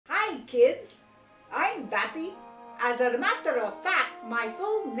kids. I'm Batty. As a matter of fact, my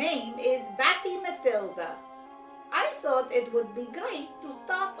full name is Batty Matilda. I thought it would be great to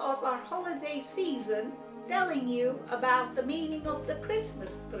start off our holiday season telling you about the meaning of the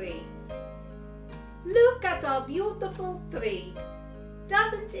Christmas tree. Look at our beautiful tree.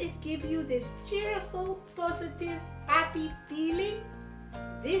 Doesn't it give you this cheerful, positive, happy feeling?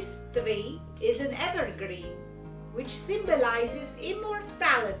 This tree is an evergreen, which symbolizes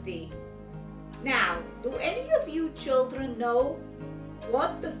immortality. Now, do any of you children know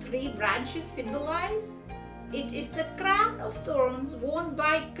what the three branches symbolize? It is the crown of thorns worn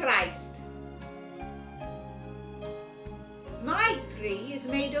by Christ. My tree is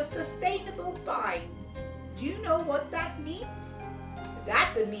made of sustainable pine. Do you know what that means?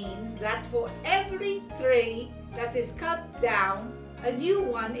 That means that for every tree that is cut down, a new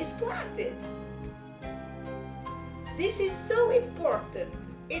one is planted. This is so important.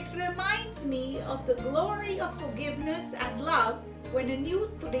 It reminds me of the glory of forgiveness and love when a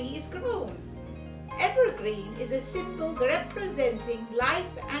new tree is grown. Evergreen is a symbol representing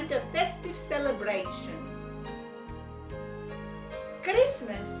life and a festive celebration.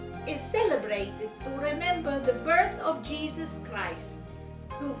 Christmas is celebrated to remember the birth of Jesus Christ,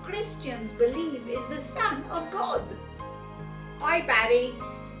 who Christians believe is the Son of God. Hi, Batty.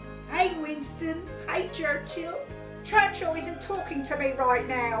 Hi, Winston. Hi, Churchill. Churchill isn't talking to me right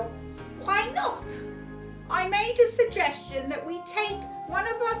now. Why not? I made a suggestion that we take one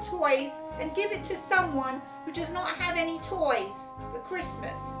of our toys and give it to someone who does not have any toys for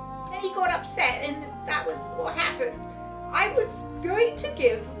Christmas. Then he got upset and that was what happened. I was going to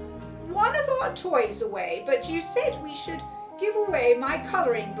give one of our toys away, but you said we should give away my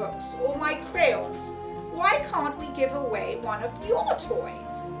coloring books or my crayons. Why can't we give away one of your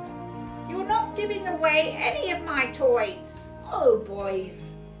toys? You're not giving away any of my toys. Oh,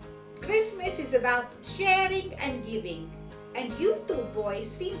 boys. Christmas is about sharing and giving, and you two boys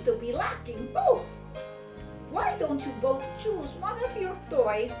seem to be lacking both. Why don't you both choose one of your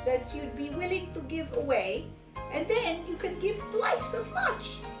toys that you'd be willing to give away, and then you can give twice as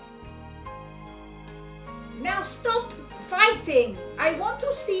much? Now stop fighting. I want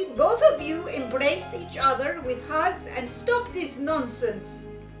to see both of you embrace each other with hugs and stop this nonsense.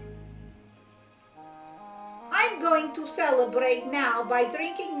 I'm going to celebrate now by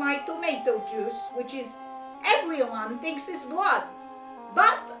drinking my tomato juice, which is everyone thinks is blood,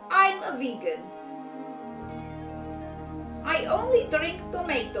 but I'm a vegan. I only drink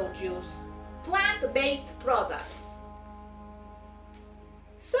tomato juice, plant-based products.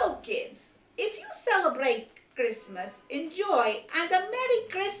 So kids, if you celebrate Christmas, enjoy, and a Merry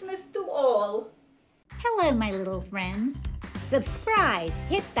Christmas to all. Hello, my little friends. Subscribe,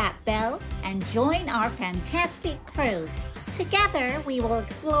 hit that bell, and join our fantastic crew. Together, we will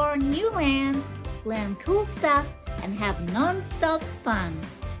explore new lands, learn cool stuff, and have non-stop fun.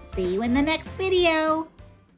 See you in the next video.